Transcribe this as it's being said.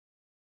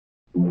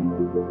This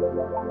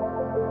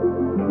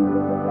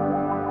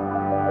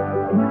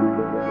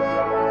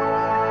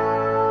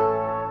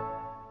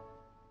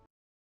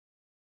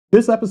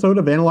episode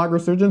of Analog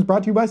Resurgence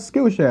brought to you by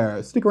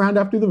Skillshare. Stick around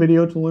after the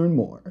video to learn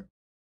more.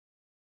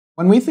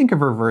 When we think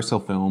of reversal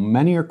film,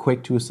 many are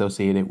quick to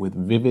associate it with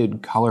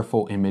vivid,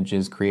 colorful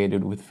images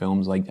created with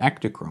films like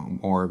Ektachrome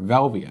or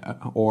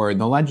Velvia or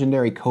the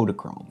legendary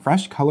Kodachrome.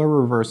 Fresh color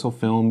reversal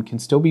film can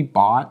still be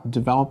bought,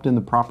 developed in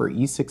the proper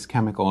E6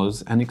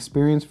 chemicals, and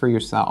experienced for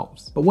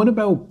yourselves. But what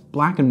about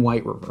black and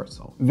white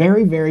reversal?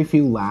 Very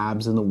few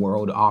labs in the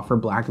world offer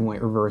black and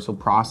white reversal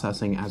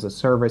processing as a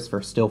service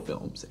for still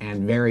films,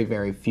 and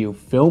very few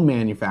film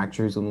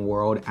manufacturers in the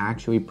world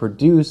actually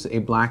produce a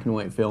black and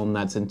white film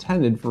that's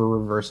intended for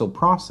reversal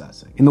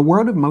processing. In the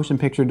world of motion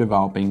picture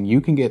developing, you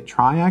can get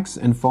Tri-X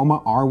and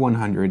FOMA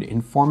R100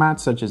 in formats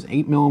such as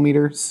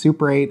 8mm,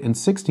 Super 8, and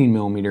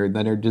 16mm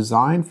that are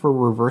designed for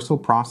reversal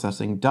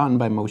processing done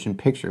by motion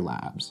picture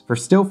labs. For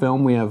still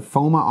film, we have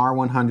FOMA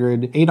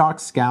R100,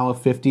 ADOX Scala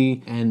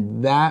 50,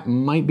 and that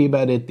might be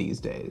about it these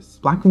days.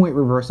 Black and white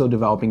reversal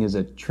developing is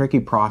a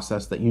tricky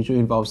process that usually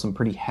involves some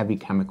pretty heavy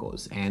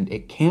chemicals, and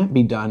it can't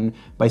be done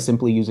by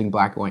simply using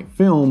black and white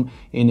film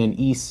in an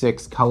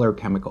E6 color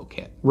chemical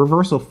kit.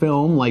 Reversal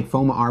film, like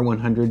FOMA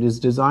R100, is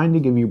designed to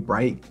give you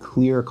bright,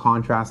 clear,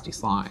 contrasty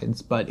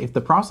slides, but if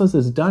the process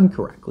is done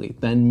correctly,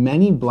 then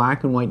many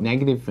black and white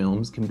negative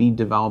films can be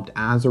developed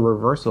as a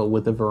reversal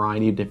with a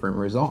variety of different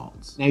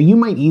results. Now, you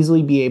might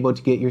easily be able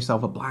to get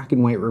yourself a black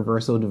and white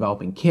reversal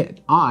developing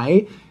kit.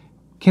 I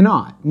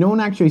cannot. No one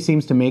actually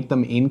seems to make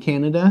them in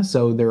Canada,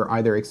 so they're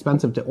either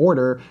expensive to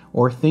order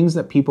or things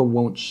that people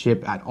won't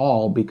ship at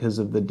all because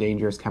of the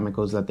dangerous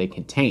chemicals that they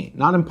contain.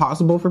 Not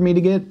impossible for me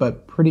to get,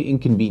 but pretty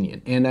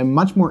inconvenient, and I'm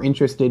much more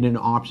interested in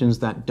options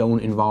that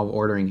don't involve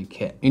ordering a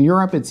kit. In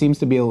Europe, it seems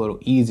to be a little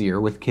easier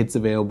with kits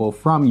available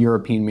from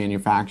European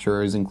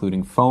manufacturers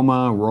including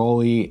FOMA,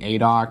 Rolly,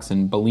 ADOX,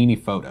 and Bellini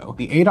Photo.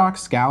 The ADOX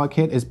Scala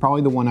kit is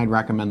probably the one I'd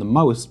recommend the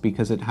most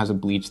because it has a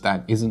bleach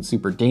that isn't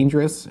super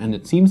dangerous, and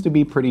it seems to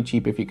be pretty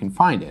cheap if you can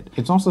find it.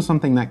 It's also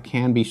something that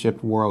can be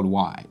shipped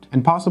worldwide.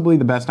 And possibly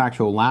the best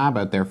actual lab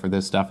out there for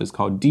this stuff is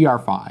called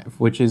DR5,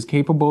 which is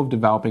capable of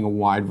developing a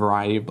wide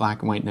variety of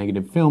black and white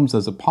negative films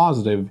as a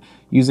positive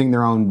using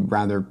their own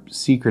rather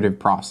secretive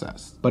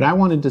process. But I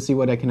wanted to see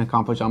what I can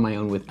accomplish on my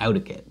own without a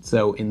kit.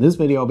 So in this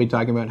video, I'll be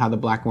talking about how the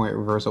black and white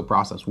reversal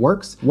process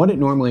works, what it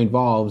normally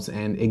involves,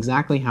 and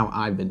exactly how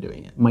I've been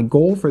doing it. My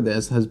goal for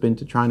this has been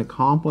to try and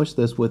accomplish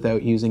this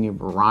without using a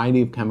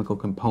variety of chemical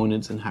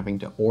components and having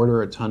to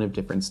order a ton of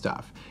different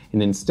stuff,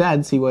 and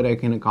instead see what I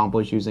can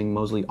accomplish using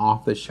mostly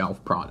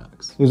off-the-shelf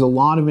products. There's a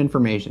lot of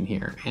information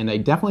here, and I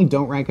definitely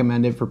don't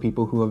recommend it for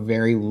people who have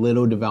very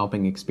little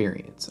developing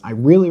experience. I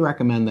really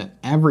recommend that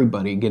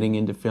everybody getting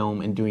into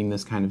film and doing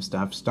this kind of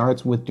stuff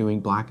starts with doing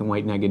black and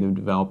white negative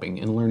developing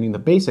and learning the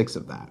basics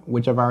of that,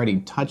 which I've already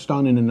touched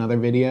on in another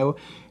video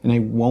and I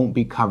won't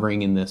be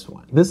covering in this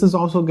one. This is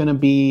also going to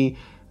be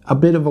a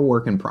bit of a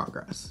work in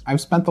progress.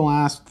 I've spent the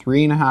last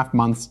 3.5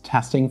 months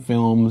testing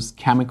films,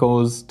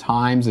 chemicals,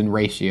 times, and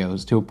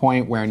ratios to a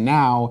point where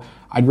now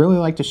I'd really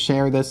like to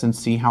share this and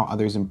see how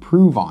others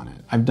improve on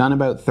it. I've done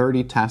about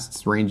 30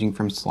 tests ranging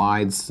from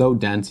slides so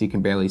dense you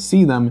can barely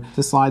see them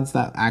to slides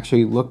that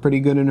actually look pretty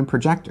good in a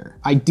projector.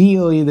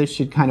 Ideally, this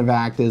should kind of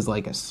act as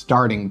like a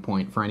starting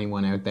point for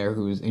anyone out there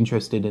who's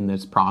interested in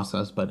this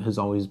process but has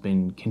always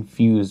been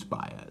confused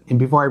by it. And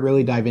before I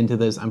really dive into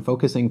this, I'm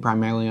focusing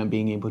primarily on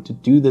being able to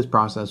do this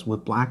process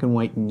with black and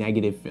white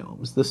negative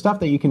films, the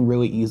stuff that you can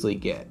really easily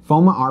get.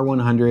 FOMA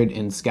R100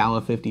 and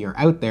Scala 50 are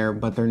out there,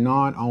 but they're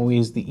not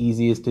always the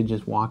easiest to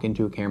just walk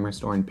into a camera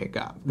store and pick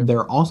up. There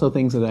are also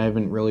things that I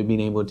haven't really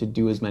been able to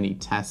do as many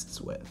tests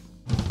with.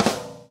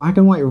 Black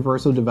and white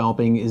reversal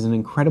developing is an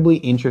incredibly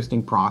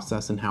interesting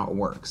process in how it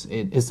works.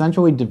 It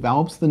essentially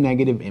develops the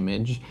negative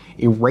image,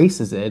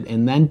 erases it,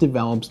 and then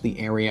develops the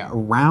area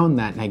around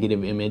that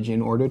negative image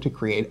in order to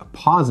create a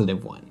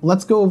positive one.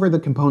 Let's go over the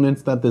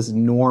components that this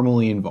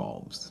normally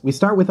involves. We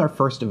start with our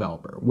first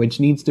developer, which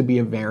needs to be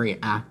a very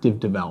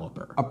active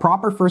developer. A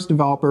proper first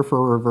developer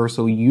for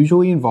reversal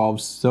usually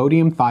involves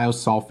sodium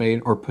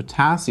thiosulfate or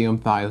potassium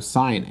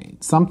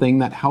thiocyanate, something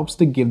that helps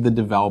to give the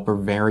developer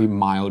very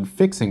mild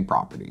fixing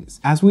properties.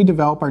 As we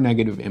develop our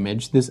negative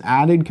image, this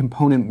added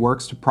component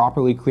works to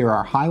properly clear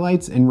our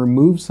highlights and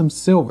remove some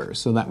silver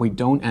so that we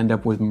don't end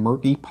up with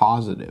murky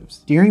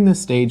positives. During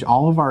this stage,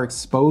 all of our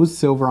exposed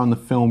silver on the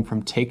film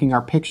from taking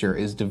our picture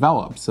is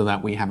developed so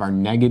that we have our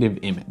negative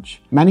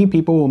image. Many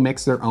people will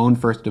mix their own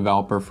first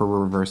developer for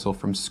reversal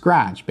from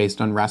scratch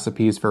based on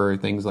recipes for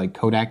things like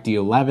Kodak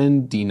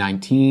D11,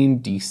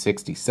 D19,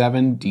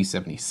 D67,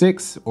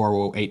 D76,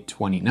 or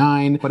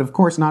 829, but of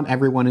course not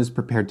everyone is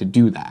prepared to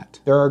do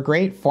that. There are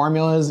great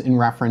formulas in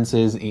reference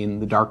references in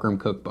the Darkroom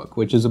Cookbook,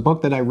 which is a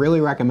book that I really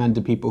recommend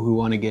to people who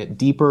want to get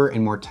deeper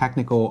and more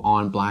technical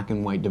on black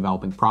and white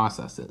developing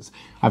processes.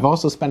 I've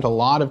also spent a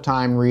lot of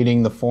time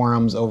reading the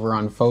forums over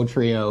on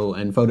Photrio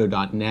and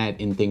Photo.net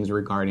in things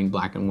regarding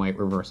black and white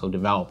reversal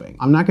developing.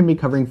 I'm not going to be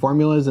covering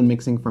formulas and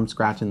mixing from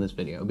scratch in this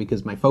video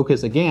because my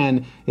focus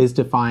again is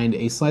to find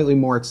a slightly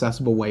more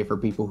accessible way for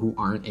people who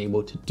aren't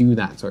able to do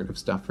that sort of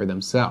stuff for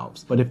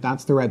themselves. But if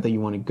that's the route that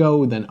you want to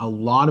go, then a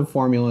lot of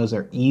formulas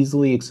are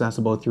easily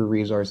accessible through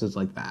resources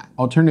like that.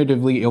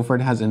 Alternatively,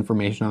 Ilford has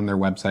information on their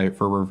website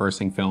for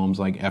reversing films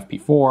like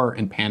FP4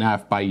 and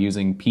PanF by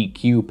using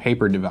PQ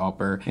paper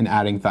developer and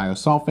adding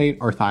thiosulfate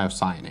or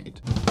thiocyanate.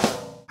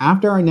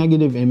 After our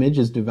negative image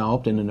is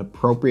developed in an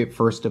appropriate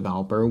first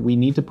developer, we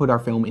need to put our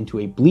film into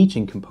a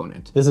bleaching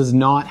component. This is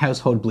not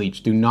household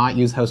bleach. Do not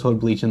use household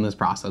bleach in this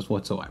process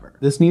whatsoever.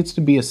 This needs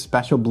to be a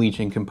special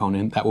bleaching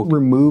component that will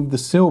remove the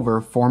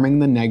silver forming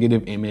the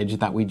negative image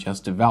that we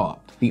just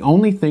developed. The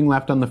only thing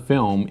left on the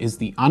film is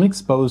the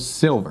unexposed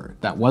silver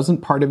that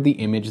wasn't part of the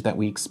image that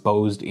we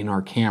exposed in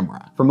our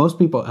camera. For most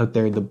people out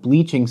there, the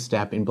bleaching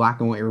step in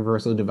black and white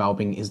reversal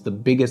developing is the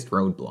biggest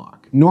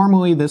roadblock.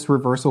 Normally, this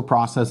reversal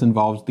process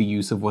involves the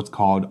use of what's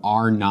called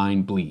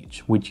R9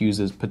 bleach, which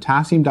uses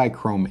potassium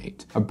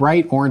dichromate, a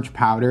bright orange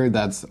powder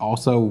that's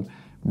also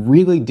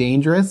really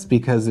dangerous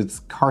because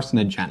it's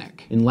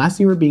carcinogenic. Unless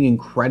you are being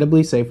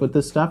incredibly safe with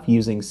this stuff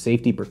using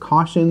safety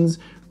precautions,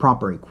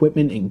 proper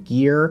equipment and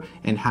gear,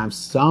 and have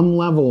some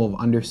level of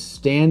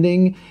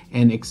understanding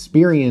and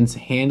experience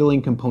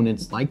handling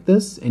components like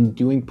this and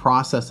doing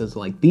processes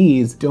like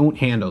these, don't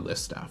handle this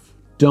stuff.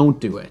 Don't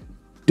do it.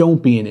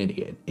 Don't be an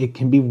idiot. It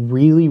can be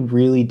really,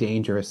 really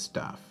dangerous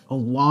stuff. A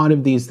lot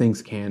of these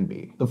things can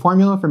be. The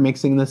formula for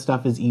mixing this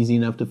stuff is easy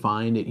enough to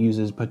find. It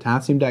uses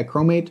potassium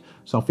dichromate,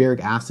 sulfuric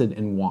acid,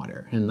 and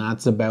water. And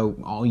that's about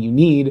all you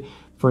need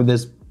for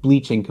this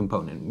bleaching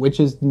component, which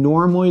is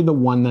normally the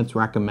one that's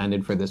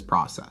recommended for this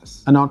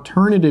process. An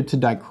alternative to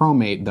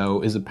dichromate,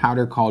 though, is a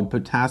powder called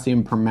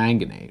potassium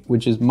permanganate,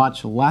 which is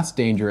much less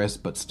dangerous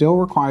but still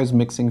requires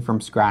mixing from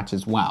scratch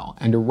as well,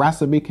 and a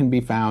recipe can be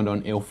found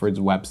on Ilford's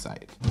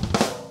website.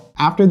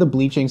 After the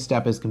bleaching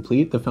step is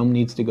complete, the film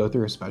needs to go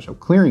through a special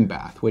clearing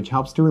bath, which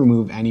helps to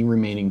remove any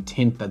remaining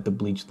tint that the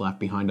bleach left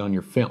behind on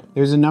your film.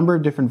 There's a number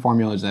of different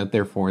formulas out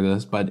there for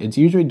this, but it's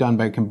usually done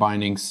by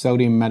combining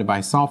sodium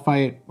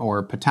metabisulfite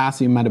or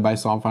potassium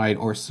metabisulfite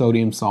or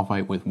sodium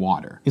sulfite with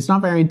water. It's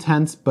not very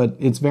intense, but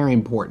it's very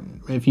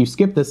important. If you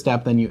skip this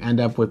step, then you end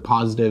up with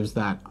positives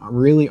that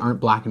really aren't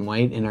black and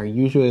white and are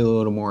usually a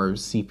little more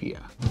sepia.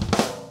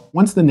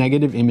 Once the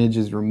negative image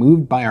is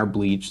removed by our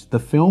bleach, the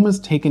film is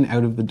taken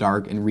out of the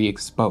dark and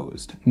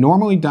re-exposed.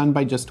 Normally done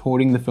by just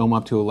holding the film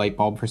up to a light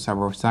bulb for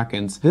several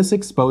seconds, this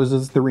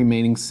exposes the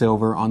remaining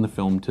silver on the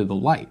film to the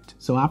light.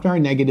 So after our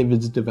negative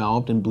is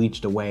developed and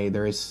bleached away,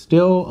 there is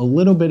still a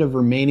little bit of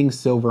remaining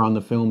silver on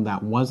the film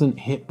that wasn't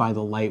hit by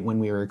the light when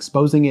we were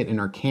exposing it in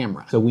our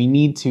camera. So we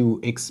need to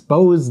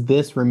expose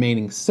this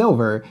remaining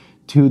silver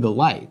to the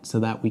light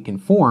so that we can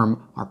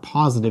form our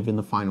positive in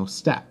the final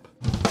step.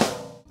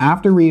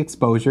 After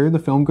re-exposure, the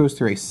film goes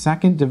through a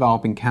second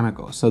developing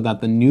chemical so that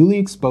the newly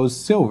exposed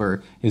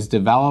silver is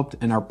developed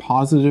and our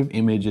positive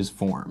image is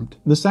formed.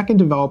 The second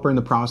developer in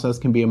the process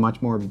can be a much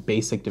more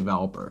basic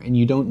developer, and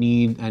you don't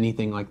need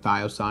anything like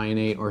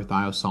thiocyanate or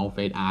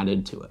thiosulfate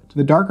added to it.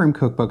 The Darkroom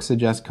Cookbook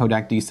suggests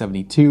Kodak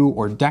D72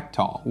 or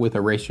Dectol with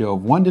a ratio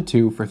of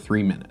 1:2 for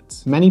 3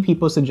 minutes. Many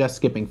people suggest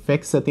skipping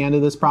fix at the end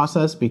of this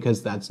process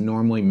because that's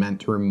normally meant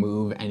to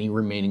remove any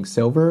remaining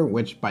silver,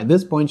 which by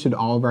this point should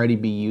already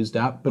be used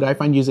up, but I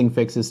find using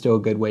fix is still a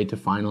good way to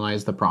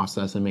finalize the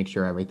process and make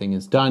sure everything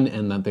is done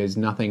and that there's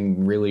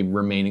nothing really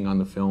remaining on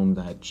the film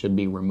that should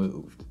be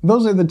removed.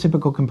 Those are the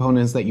typical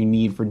components that you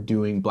need for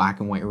doing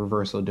black and white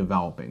reversal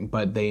developing,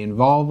 but they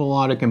involve a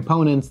lot of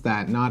components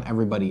that not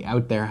everybody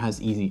out there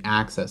has easy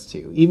access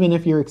to, even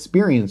if you're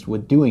experienced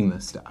with doing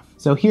this stuff.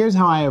 So here's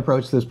how I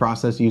approach this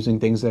process using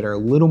things that are a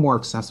little more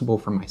accessible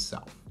for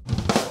myself.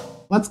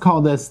 Let's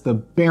call this the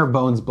bare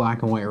bones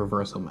black and white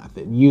reversal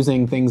method,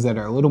 using things that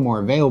are a little more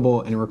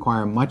available and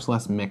require much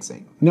less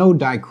mixing. No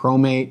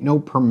dichromate, no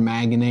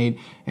permanganate,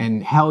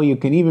 and hell, you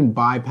can even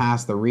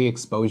bypass the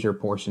re-exposure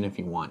portion if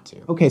you want to.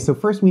 Okay, so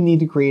first we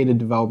need to create a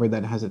developer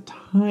that has a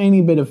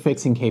tiny bit of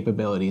fixing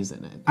capabilities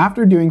in it.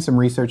 After doing some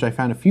research, I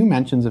found a few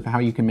mentions of how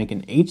you can make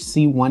an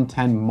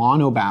HC110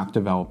 monobath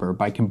developer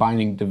by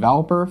combining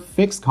developer,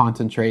 fix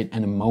concentrate,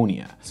 and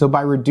ammonia. So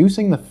by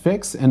reducing the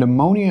fix and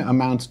ammonia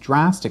amounts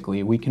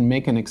drastically, we can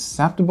make an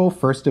acceptable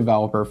first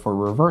developer for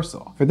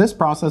reversal. For this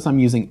process, I'm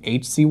using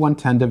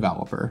HC110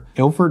 developer,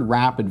 Ilford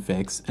Rapid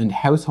Fix, and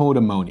household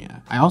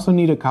ammonia. I also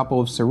need a couple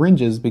of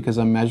syringes because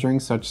I'm measuring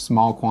such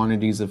small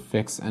quantities of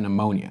fix and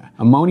ammonia.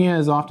 Ammonia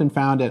is often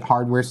found at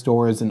hardware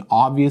stores and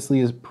obviously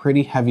is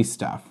pretty heavy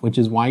stuff, which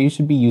is why you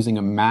should be using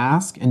a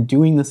mask and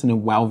doing this in a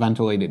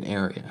well-ventilated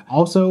area.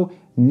 Also,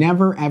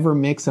 Never ever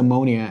mix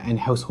ammonia and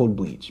household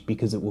bleach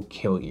because it will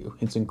kill you.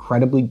 It's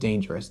incredibly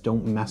dangerous.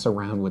 Don't mess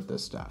around with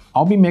this stuff.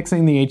 I'll be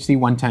mixing the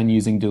HC110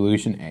 using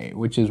dilution A,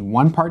 which is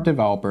 1 part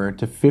developer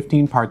to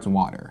 15 parts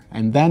water,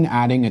 and then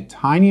adding a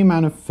tiny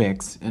amount of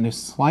fix and a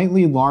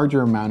slightly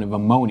larger amount of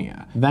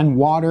ammonia, then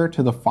water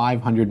to the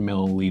 500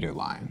 milliliter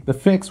line. The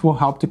fix will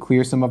help to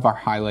clear some of our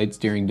highlights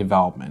during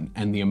development,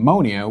 and the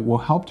ammonia will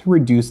help to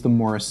reduce the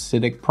more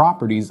acidic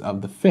properties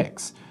of the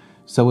fix.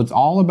 So it's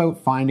all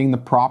about finding the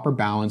proper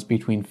balance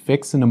between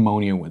fix and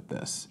ammonia with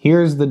this.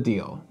 Here's the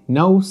deal.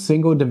 No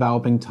single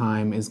developing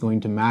time is going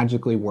to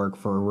magically work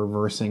for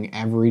reversing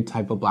every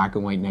type of black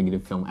and white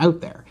negative film out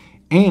there.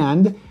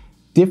 And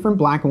different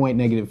black and white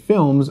negative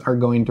films are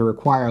going to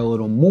require a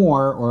little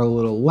more or a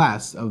little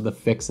less of the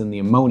fix in the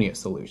ammonia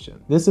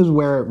solution. This is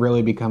where it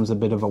really becomes a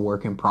bit of a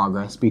work in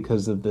progress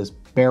because of this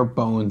bare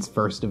bones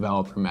first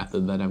developer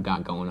method that I've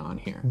got going on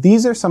here.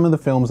 These are some of the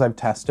films I've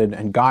tested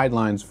and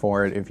guidelines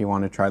for it if you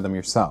want to try them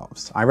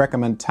yourselves. I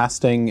recommend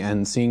testing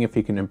and seeing if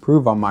you can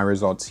improve on my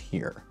results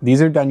here.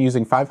 These are done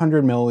using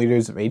 500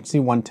 milliliters of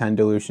HC110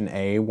 dilution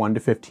A 1 to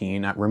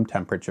 15 at room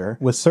temperature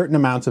with certain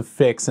amounts of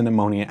fix and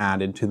ammonia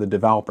added to the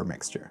developer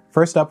mixture.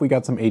 First up, we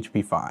got some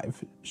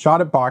HP5.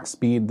 Shot at box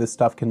speed, this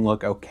stuff can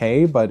look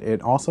okay, but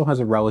it also has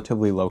a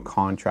relatively low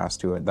contrast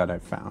to it that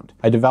I've found.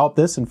 I developed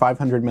this in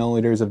 500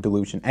 milliliters of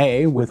dilution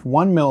A with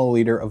 1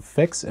 milliliter of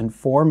fix and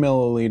 4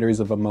 milliliters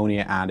of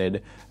ammonia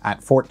added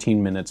at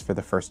 14 minutes for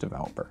the first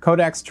developer.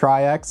 Kodak's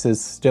Tri-X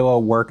is still a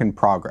work in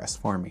progress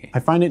for me.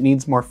 I find it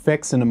needs more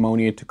fix and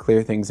ammonia to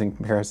clear things in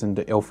comparison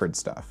to Ilford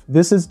stuff.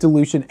 This is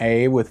dilution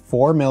A with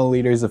 4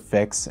 milliliters of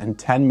fix and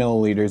 10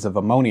 milliliters of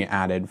ammonia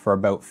added for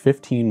about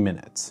 15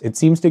 minutes. It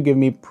seems to give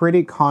me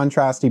pretty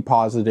contrasty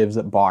positives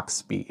at box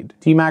speed.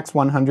 T-Max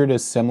 100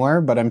 is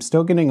similar, but I'm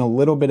still getting a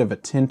little bit of a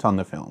tint on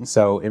the film,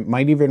 so it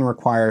might even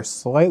require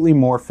slightly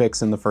more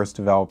fix in the first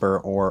developer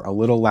or a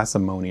little less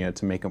ammonia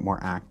to make it more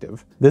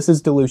active. This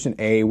is dilution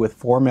A with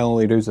 4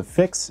 milliliters of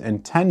fix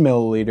and 10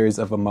 milliliters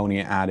of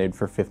ammonia added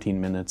for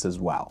 15 minutes as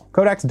well.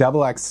 Kodak's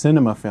XX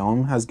Cinema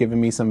film has given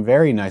me some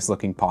very nice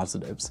looking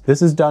positives.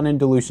 This is done in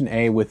dilution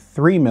A with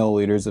 3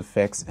 milliliters of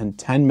fix and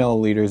 10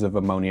 milliliters of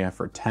ammonia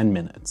for 10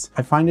 minutes.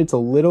 I find it's a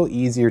little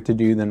easier to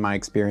do than my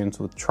experience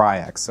with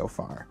Tri-X so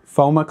far.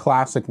 FOMA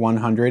Classic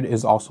 100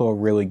 is also a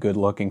really good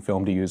looking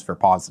film to use for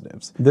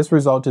positives. This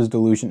result is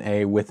dilution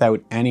A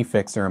without any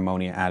fix or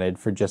ammonia added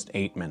for just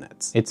 8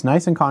 minutes. It's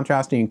nice and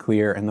contrasty and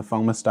clear, and the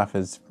FOMA stuff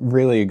is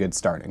really a good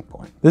starting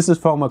point. This is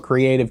FOMA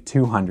Creative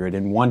 200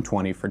 in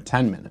 120 for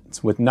 10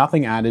 minutes, with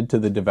nothing added to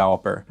the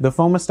developer. The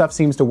FOMA stuff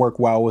seems to work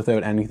well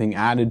without anything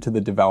added to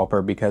the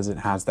developer because it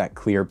has that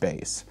clear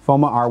base.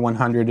 FOMA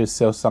R100 is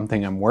still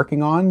something I'm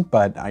working on,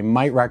 but I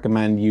might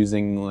recommend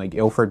using like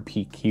Ilford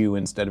PQ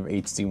instead of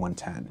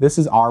HC110. This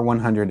is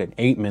R100 at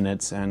 8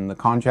 minutes, and the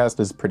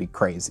contrast is pretty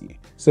crazy.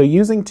 So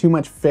using too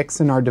much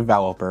fix in our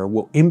developer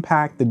will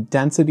impact the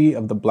density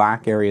of the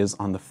black areas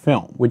on the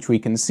film, which we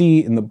can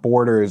see in the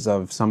borders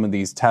of some of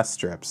these test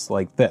strips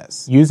like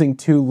this. Using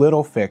too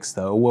little fix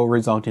though will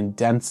result in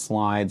dense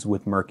slides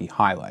with murky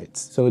highlights.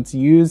 So it's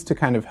used to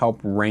kind of help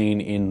rein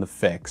in the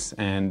fix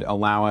and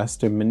allow us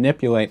to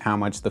manipulate how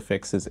much the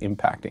fix is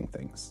impacting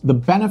things. The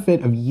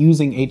benefit of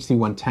using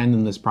HC110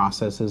 in this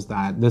process is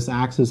that this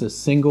acts as a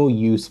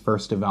single-use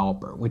first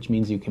developer, which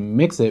means you can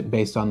mix it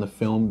based on the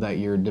film that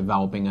you're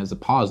developing as a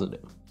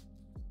positive.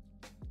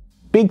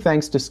 Big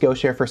thanks to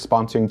Skillshare for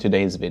sponsoring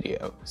today's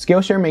video.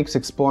 Skillshare makes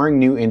exploring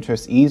new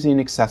interests easy and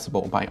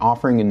accessible by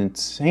offering an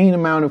insane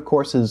amount of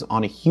courses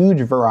on a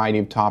huge variety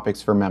of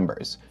topics for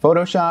members.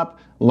 Photoshop?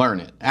 Learn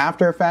it.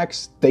 After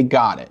Effects? They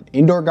got it.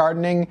 Indoor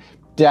gardening?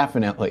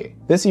 Definitely.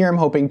 This year I'm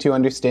hoping to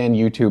understand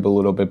YouTube a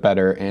little bit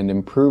better and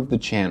improve the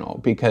channel,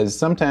 because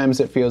sometimes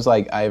it feels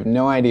like I have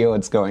no idea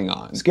what's going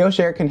on.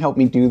 Skillshare can help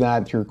me do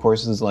that through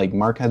courses like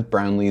Marquez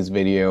Brownlee's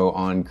video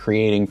on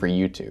creating for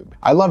YouTube.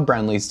 I love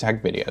Brownlee's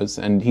tech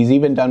videos, and he's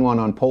even done one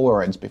on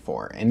Polaroids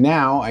before, and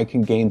now I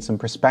can gain some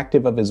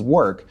perspective of his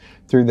work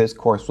through this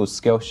course with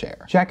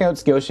Skillshare. Check out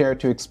Skillshare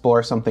to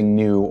explore something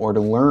new or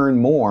to learn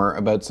more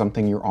about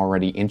something you're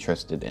already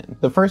interested in.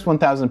 The first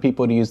 1,000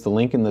 people to use the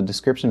link in the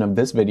description of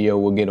this video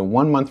will get a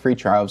 1-month free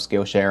trial of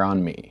Skillshare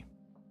on me.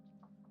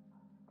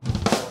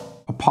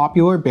 A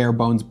popular bare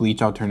bones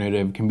bleach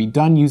alternative can be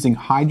done using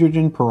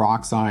hydrogen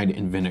peroxide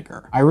and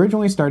vinegar. I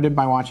originally started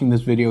by watching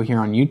this video here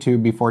on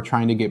YouTube before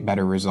trying to get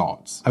better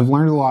results. I've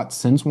learned a lot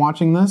since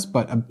watching this,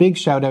 but a big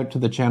shout out to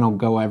the channel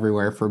Go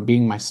Everywhere for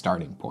being my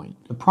starting point.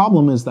 The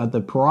problem is that the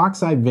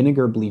peroxide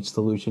vinegar bleach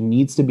solution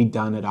needs to be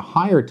done at a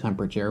higher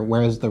temperature,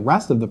 whereas the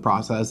rest of the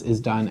process is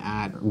done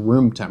at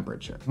room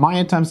temperature. My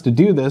attempts to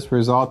do this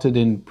resulted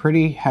in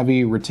pretty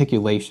heavy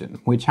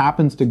reticulation, which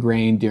happens to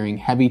grain during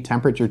heavy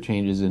temperature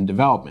changes in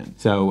development.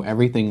 So so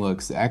everything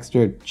looks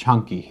extra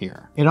chunky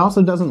here. It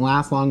also doesn't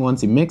last long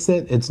once you mix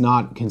it, it's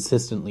not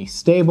consistently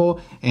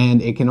stable,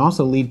 and it can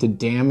also lead to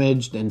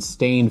damaged and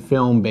stained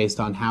film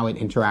based on how it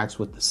interacts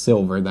with the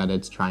silver that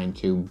it's trying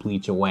to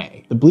bleach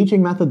away. The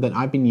bleaching method that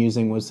I've been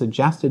using was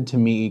suggested to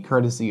me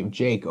courtesy of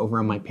Jake over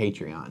on my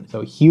Patreon.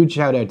 So huge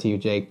shout out to you,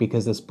 Jake,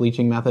 because this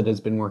bleaching method has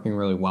been working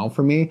really well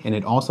for me, and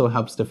it also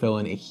helps to fill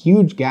in a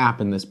huge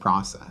gap in this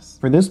process.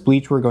 For this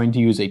bleach, we're going to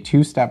use a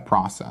two-step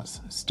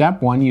process.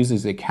 Step 1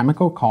 uses a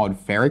chemical called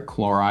ferric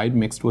chloride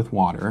mixed with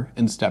water,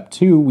 and step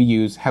 2 we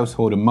use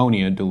household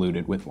ammonia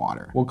diluted with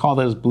water. We'll call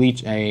those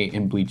bleach A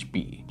and bleach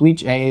B.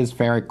 Bleach A is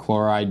ferric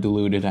chloride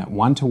diluted at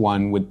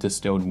 1:1 with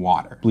distilled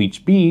water.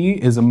 Bleach B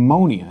is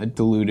ammonia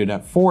diluted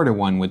at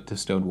 4:1 with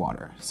distilled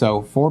water.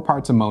 So 4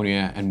 parts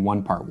ammonia and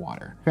 1 part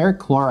water. Ferric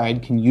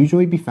chloride can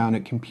usually be found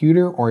at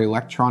computer or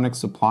electronic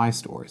supply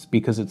stores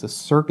because it's a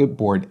circuit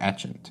board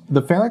etchant.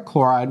 The ferric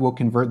chloride will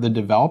convert the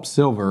developed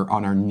silver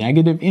on our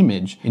negative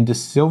image into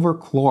silver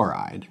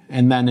chloride,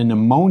 and then an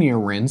ammonia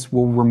rinse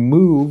will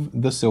remove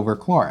the silver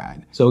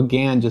chloride. So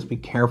again, just be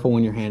careful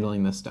when you're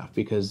handling this stuff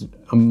because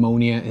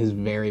ammonia is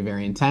very,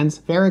 very intense.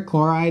 Ferric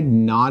chloride,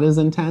 not as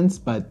intense,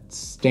 but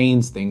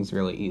stains things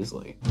really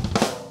easily.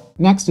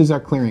 Next is our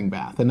clearing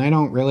bath, and I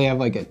don't really have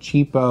like a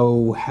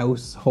cheapo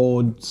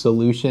household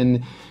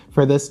solution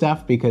for this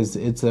stuff because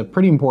it's a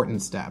pretty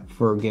important step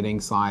for getting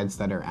slides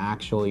that are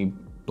actually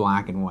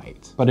black and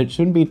white. But it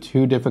shouldn't be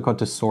too difficult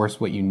to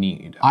source what you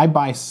need. I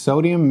buy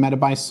sodium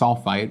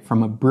metabisulfite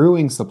from a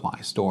brewing supply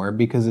store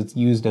because it's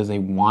used as a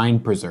wine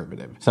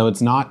preservative, so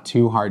it's not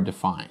too hard to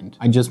find.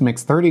 I just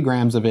mix 30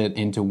 grams of it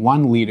into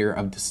 1 liter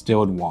of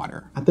distilled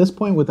water. At this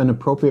point, with an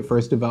appropriate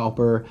first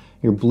developer,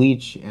 your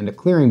bleach, and a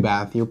clearing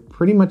bath, you're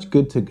pretty much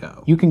good to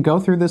go. You can go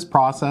through this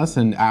process,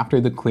 and after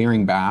the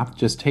clearing bath,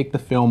 just take the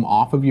film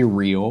off of your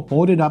reel,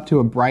 hold it up to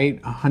a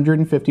bright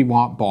 150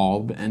 watt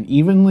bulb, and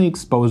evenly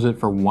expose it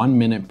for 1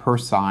 minute per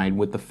side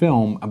with the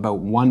film about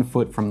 1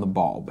 foot from the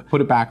bulb.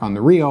 Put it back on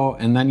the reel,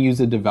 and then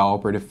use a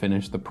developer to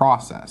finish the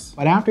process.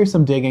 But after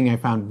some digging, I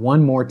found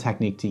one more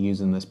technique to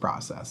use in this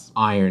process: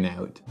 iron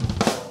out.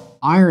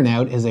 Iron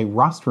out is a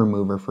rust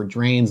remover for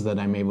drains that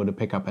I'm able to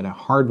pick up at a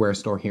hardware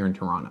store here in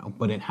Toronto,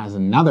 but it has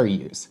another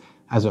use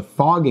as a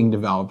fogging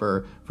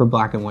developer for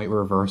black and white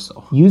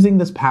reversal. Using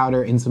this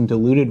powder in some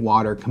diluted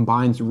water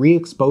combines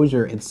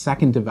re-exposure and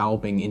second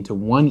developing into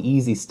one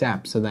easy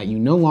step so that you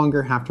no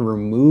longer have to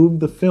remove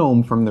the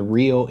film from the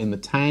reel in the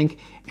tank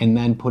and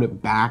then put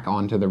it back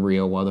onto the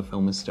reel while the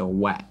film is still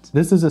wet.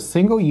 This is a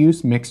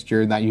single-use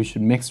mixture that you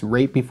should mix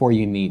right before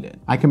you need it.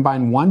 I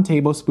combine 1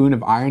 tablespoon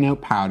of iron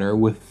out powder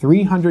with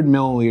 300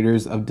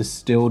 milliliters of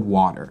distilled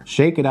water.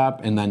 Shake it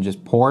up and then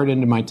just pour it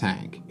into my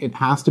tank. It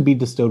has to be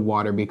distilled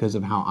water because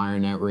of how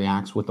iron out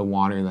reacts with the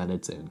water that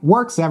it's in.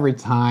 Works every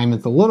time,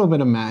 it's a little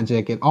bit of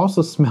magic. It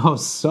also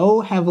smells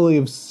so heavily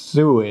of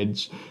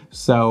sewage,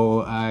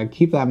 so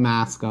keep that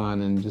mask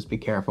on and just be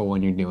careful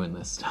when you're doing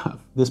this stuff.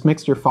 This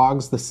mixture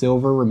fogs the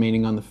silver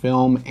remaining on the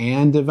film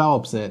and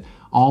develops it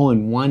all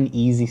in one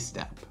easy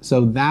step.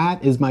 So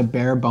that is my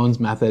bare bones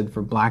method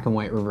for black and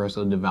white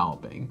reversal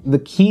developing. The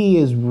key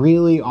is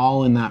really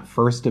all in that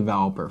first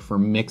developer for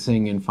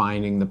mixing and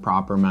finding the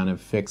proper amount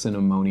of fix and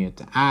ammonia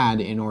to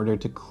add in order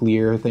to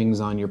clear things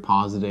on your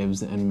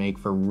positives and make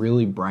for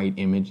really bright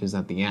images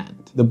at the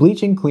end. The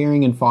bleaching,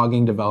 clearing, and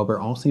fogging developer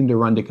all seem to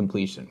run to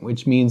completion,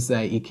 which means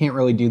that you can't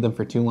really do them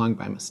for too long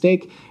by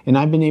mistake, and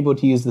I've been able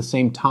to use the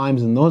same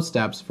times in those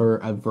steps for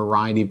a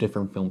variety of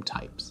different film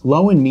types.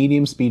 Low and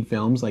medium speed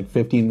films like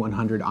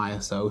 15100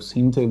 ISO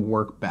seem to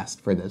work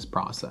best for this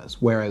process,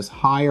 whereas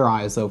higher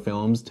ISO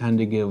films tend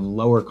to give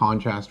lower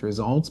contrast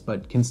results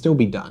but can still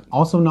be done.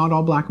 Also, not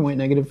all black and white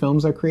negative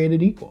films are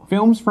created equal.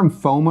 Films from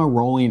FOMA,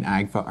 Rolly, and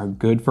Agfa are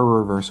good for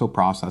reversal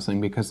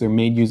processing because they're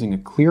made using a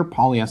clear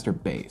polyester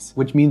base,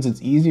 which means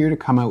it's easier to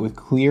come out with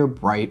clear,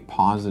 bright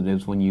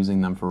positives when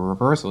using them for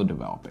reversal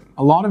developing.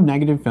 A lot of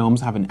negative films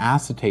have an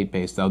acetate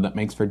base though that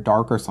makes for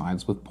darker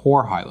sides with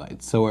poor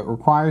highlights, so it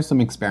requires some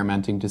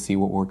experimenting to see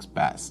what works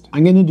best.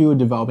 I'm going to do a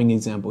developing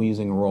example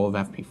using a roll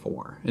of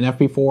FP4. And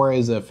FP4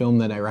 is a film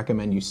that I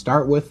recommend you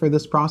start with for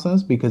this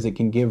process because it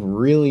can give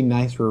really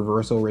nice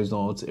reversal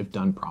results if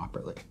done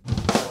properly.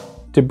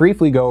 To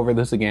briefly go over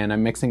this again,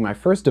 I'm mixing my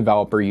first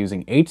developer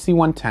using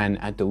HC110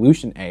 at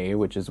dilution A,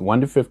 which is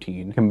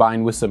 1:15,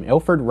 combined with some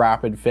Ilford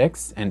Rapid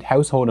Fix and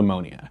household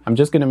ammonia. I'm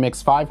just going to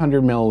mix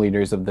 500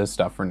 milliliters of this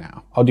stuff for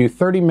now. I'll do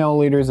 30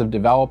 milliliters of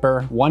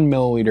developer, 1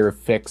 milliliter of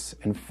fix,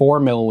 and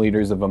 4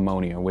 milliliters of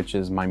ammonia, which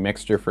is my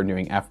mixture for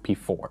doing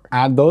FP4.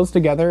 Add those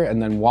together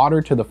and then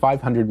water to the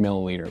 500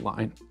 milliliter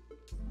line.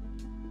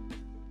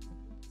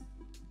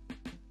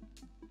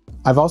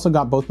 I've also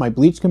got both my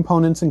bleach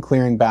components and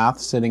clearing bath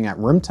sitting at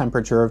room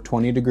temperature of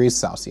 20 degrees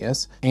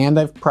Celsius, and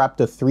I've prepped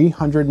a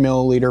 300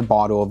 milliliter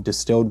bottle of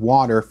distilled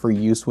water for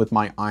use with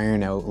my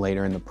iron out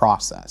later in the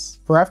process.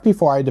 For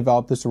FP4, I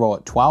developed this roll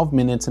at 12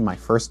 minutes in my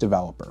first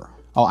developer.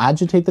 I'll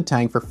agitate the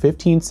tank for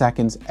 15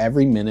 seconds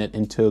every minute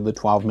until the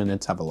 12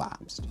 minutes have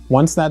elapsed.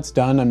 Once that's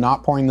done, I'm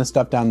not pouring the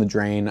stuff down the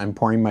drain, I'm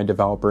pouring my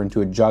developer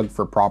into a jug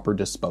for proper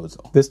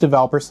disposal. This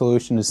developer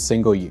solution is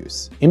single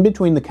use. In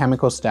between the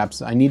chemical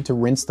steps, I need to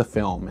rinse the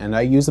film, and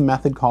I use a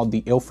method called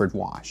the Ilford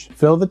wash.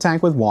 Fill the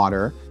tank with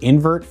water,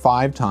 invert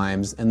 5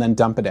 times, and then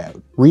dump it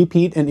out.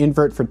 Repeat and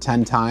invert for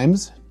 10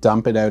 times,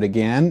 dump it out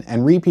again,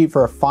 and repeat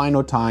for a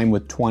final time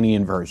with 20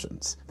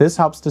 inversions. This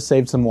helps to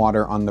save some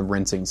water on the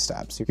rinsing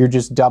steps. You're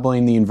just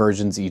doubling the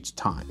inversions each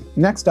time.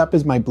 Next up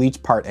is my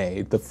bleach part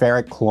A, the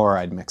ferric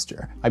chloride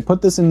mixture. I put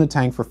this in the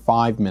tank for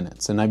 5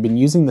 minutes, and I've been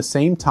using the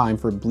same time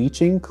for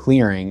bleaching,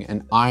 clearing,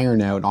 and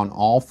iron out on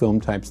all film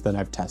types that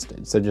I've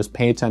tested, so just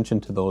pay attention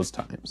to those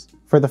times.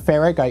 For the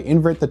ferric, I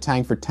invert the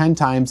tank for 10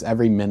 times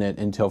every minute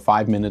until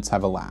 5 minutes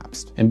have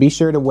elapsed. And be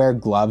sure to wear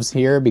gloves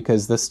here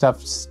because this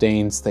stuff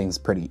stains things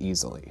pretty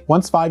easily.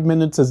 Once 5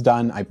 minutes is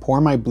done, I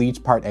pour my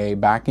bleach part A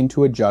back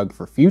into a jug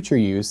for future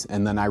use,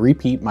 and then I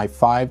repeat my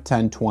 5,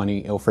 10,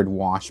 20 Ilford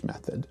wash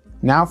method.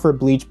 Now for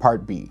bleach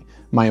part B,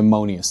 my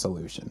ammonia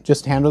solution.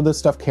 Just handle this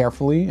stuff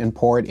carefully and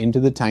pour it into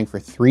the tank for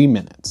 3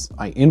 minutes.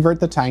 I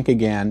invert the tank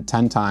again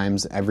 10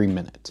 times every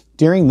minute.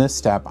 During this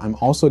step, I'm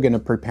also going to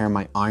prepare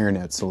my iron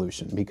out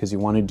solution because you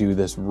want to do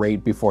this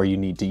right before you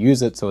need to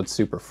use it so it's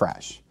super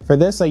fresh. For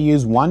this, I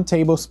use 1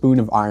 tablespoon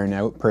of iron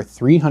out per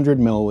 300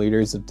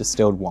 milliliters of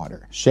distilled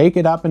water. Shake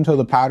it up until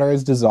the powder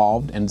is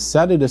dissolved and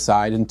set it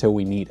aside until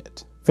we need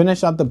it.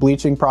 Finish up the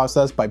bleaching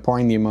process by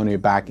pouring the ammonia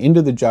back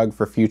into the jug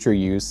for future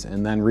use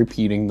and then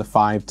repeating the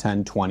 5,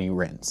 10, 20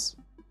 rinse.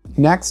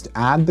 Next,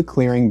 add the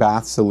clearing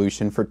bath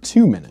solution for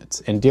 2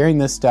 minutes, and during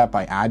this step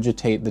I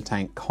agitate the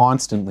tank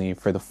constantly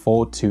for the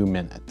full 2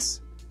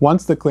 minutes.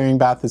 Once the clearing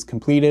bath is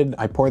completed,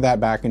 I pour that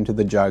back into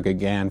the jug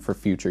again for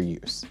future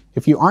use.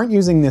 If you aren't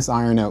using this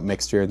iron out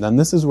mixture, then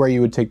this is where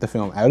you would take the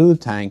film out of the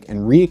tank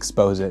and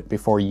re-expose it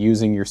before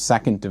using your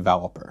second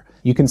developer.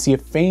 You can see a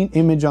faint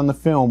image on the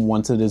film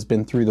once it has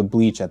been through the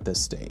bleach at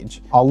this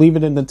stage. I'll leave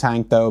it in the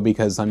tank though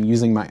because I'm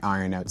using my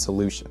iron out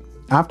solution.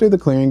 After the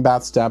clearing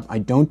bath step, I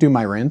don't do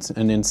my rinse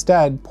and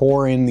instead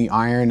pour in the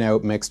iron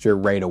out mixture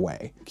right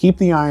away. Keep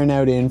the iron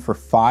out in for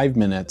 5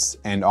 minutes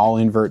and I'll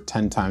invert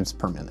 10 times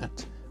per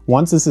minute.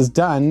 Once this is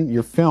done,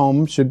 your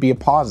film should be a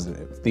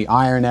positive. The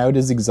iron out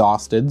is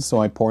exhausted, so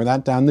I pour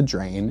that down the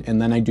drain, and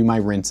then I do my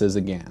rinses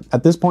again.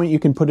 At this point, you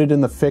can put it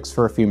in the fix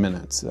for a few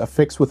minutes. A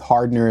fix with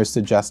hardener is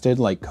suggested,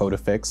 like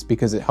Codafix,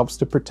 because it helps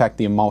to protect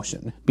the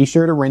emulsion. Be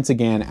sure to rinse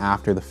again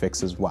after the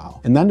fix as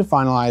well. And then to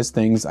finalize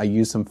things, I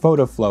use some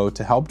photo flow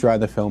to help dry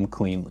the film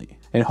cleanly.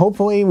 And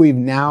hopefully, we've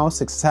now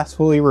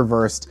successfully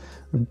reversed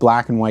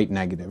black and white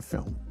negative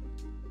film.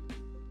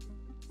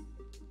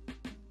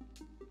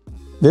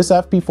 This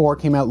FP4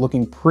 came out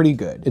looking pretty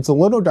good. It's a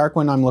little dark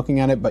when I'm looking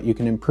at it, but you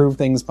can improve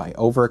things by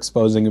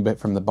overexposing a bit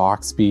from the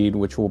box speed,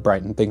 which will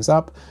brighten things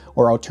up,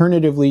 or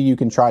alternatively, you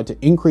can try to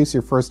increase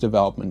your first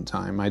development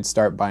time. I'd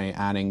start by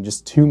adding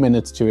just 2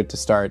 minutes to it to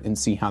start and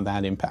see how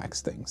that impacts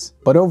things.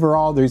 But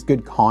overall, there's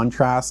good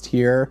contrast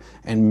here,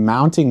 and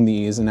mounting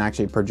these and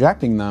actually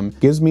projecting them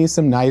gives me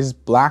some nice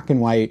black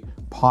and white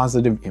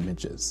positive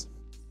images.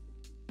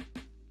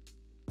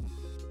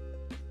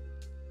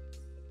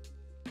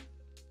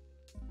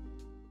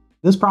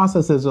 This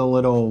process is a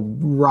little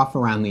rough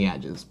around the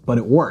edges, but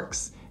it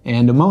works.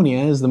 And ammonia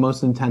is the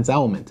most intense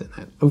element in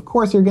it. Of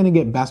course, you're going to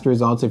get best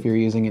results if you're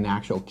using an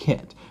actual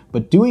kit,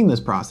 but doing this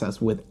process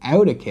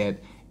without a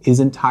kit is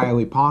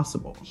entirely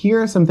possible.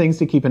 Here are some things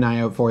to keep an eye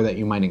out for that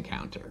you might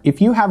encounter.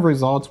 If you have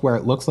results where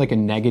it looks like a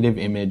negative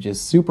image is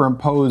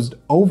superimposed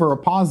over a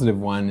positive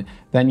one,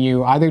 then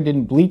you either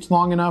didn't bleach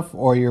long enough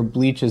or your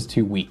bleach is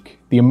too weak.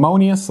 The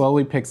ammonia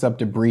slowly picks up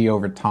debris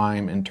over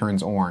time and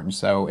turns orange,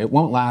 so it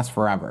won't last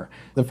forever.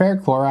 The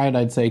ferric chloride,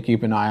 I'd say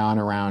keep an eye on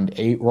around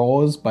 8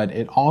 rolls, but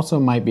it also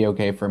might be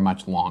okay for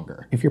much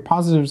longer. If your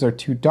positives are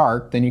too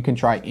dark, then you can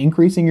try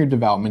increasing your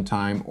development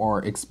time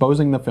or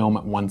exposing the film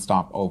at one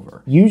stop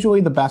over. Usually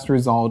the best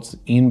results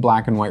in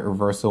black and white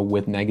reversal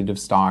with negative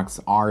stocks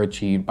are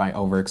achieved by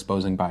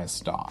overexposing by a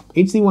stop.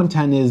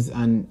 HC110 is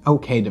an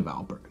okay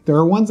developer. There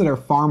are ones that are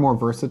far more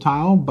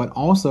versatile, but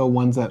also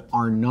ones that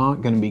are not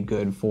going to be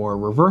good for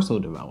reversal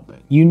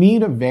development. You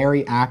need a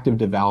very active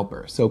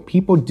developer, so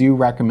people do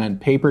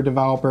recommend paper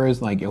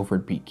developers like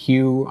Ilford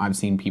PQ. I've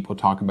seen people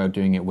talk about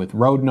doing it with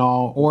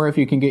Rodinal, or if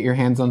you can get your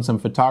hands on some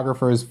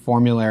photographer's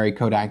formulary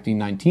Kodak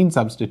D19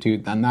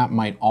 substitute, then that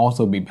might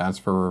also be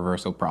best for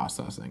reversal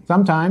processing.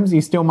 Sometimes you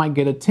still might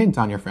get a tint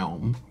on your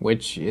film,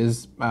 which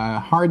is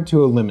hard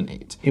to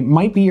eliminate. It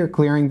might be your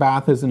clearing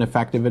bath isn't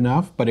effective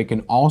enough, but it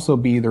can also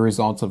be the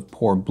results of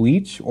poor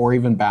bleach or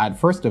even bad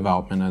first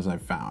development, as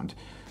I've found.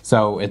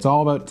 So it's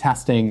all about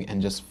testing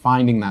and just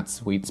finding that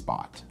sweet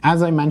spot.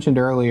 As I mentioned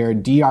earlier,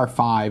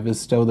 DR5 is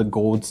still the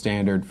gold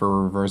standard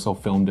for reversal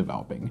film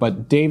developing,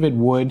 but David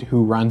Wood,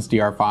 who runs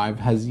DR5,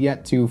 has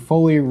yet to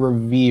fully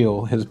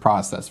reveal his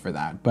process for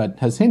that, but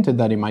has hinted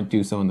that he might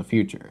do so in the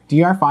future.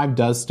 DR5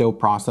 does still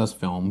process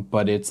film,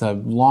 but it's a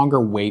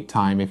longer wait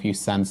time if you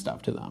send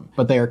stuff to them.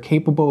 But they are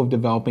capable of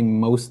developing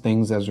most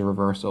things as a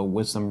reversal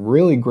with some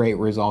really great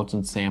results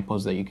and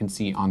samples that you can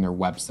see on their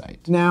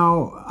website.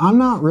 Now, I'm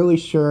not really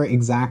sure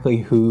exactly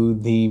who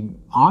the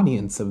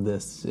audience of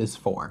this is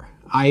for.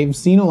 I've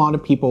seen a lot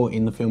of people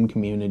in the film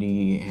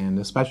community and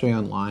especially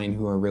online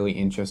who are really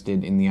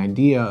interested in the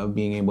idea of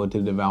being able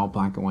to develop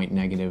black and white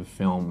negative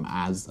film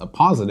as a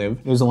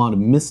positive. There's a lot of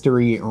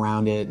mystery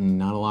around it and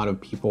not a lot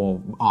of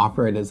people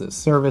offer it as a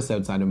service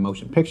outside of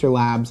motion picture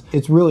labs.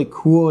 It's really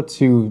cool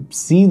to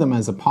see them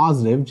as a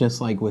positive,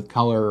 just like with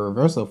color or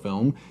reversal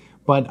film.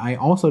 But I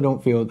also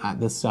don't feel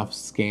that this stuff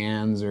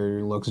scans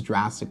or looks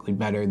drastically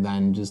better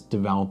than just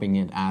developing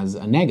it as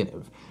a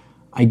negative.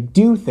 I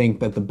do think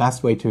that the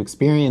best way to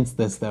experience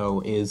this,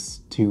 though,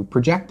 is to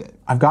project it.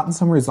 I've gotten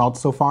some results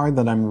so far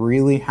that I'm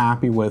really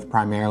happy with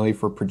primarily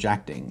for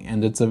projecting,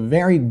 and it's a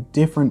very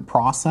different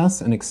process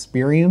and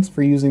experience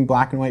for using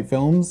black and white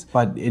films,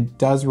 but it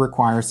does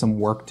require some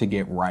work to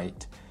get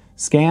right.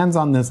 Scans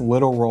on this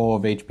little roll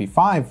of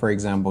HP5, for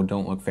example,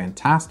 don't look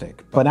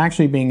fantastic, but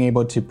actually being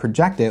able to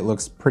project it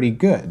looks pretty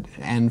good.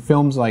 And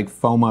films like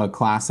FOMA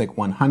Classic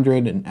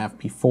 100 and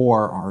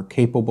FP4 are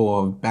capable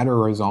of better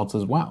results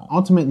as well.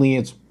 Ultimately,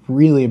 it's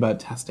really about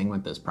testing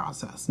with this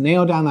process.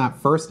 Nail down that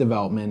first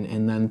development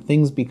and then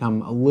things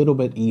become a little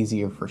bit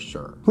easier for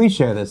sure. Please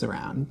share this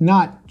around,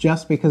 not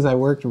just because I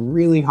worked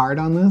really hard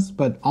on this,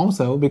 but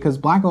also because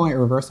black and white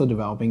reversal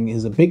developing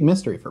is a big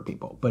mystery for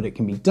people, but it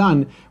can be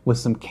done with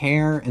some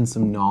care and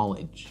some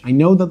knowledge. I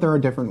know that there are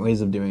different ways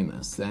of doing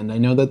this, and I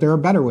know that there are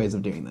better ways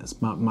of doing this,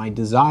 but my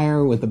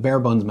desire with the bare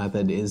bones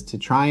method is to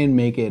try and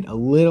make it a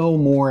little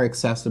more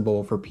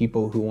accessible for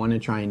people who want to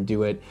try and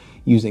do it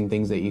using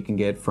things that you can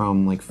get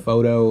from like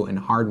photo and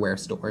hardware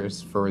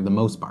stores for the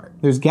most part.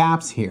 There's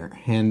gaps here,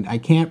 and I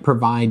can't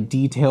provide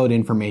detailed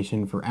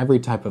information for every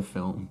type of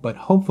film, but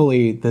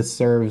hopefully this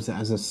serves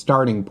as a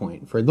starting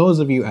point for those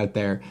of you out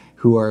there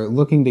who are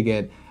looking to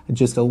get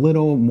just a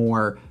little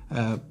more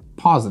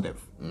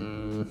positive.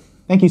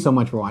 Thank you so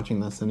much for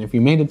watching this, and if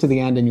you made it to the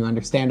end and you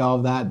understand all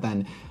of that,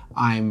 then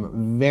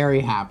I'm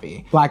very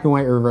happy. Black and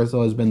white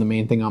reversal has been the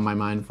main thing on my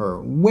mind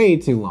for way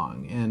too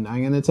long, and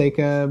I'm gonna take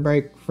a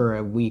break for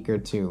a week or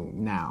two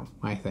now,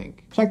 I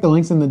think. Check the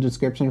links in the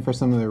description for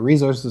some of the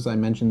resources I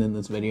mentioned in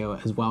this video,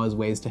 as well as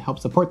ways to help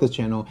support this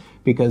channel,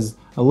 because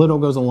a little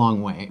goes a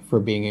long way for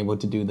being able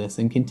to do this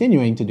and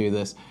continuing to do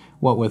this,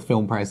 what with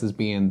film prices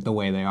being the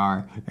way they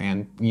are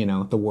and, you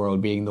know, the world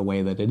being the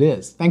way that it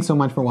is. Thanks so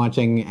much for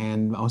watching,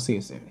 and I'll see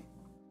you soon.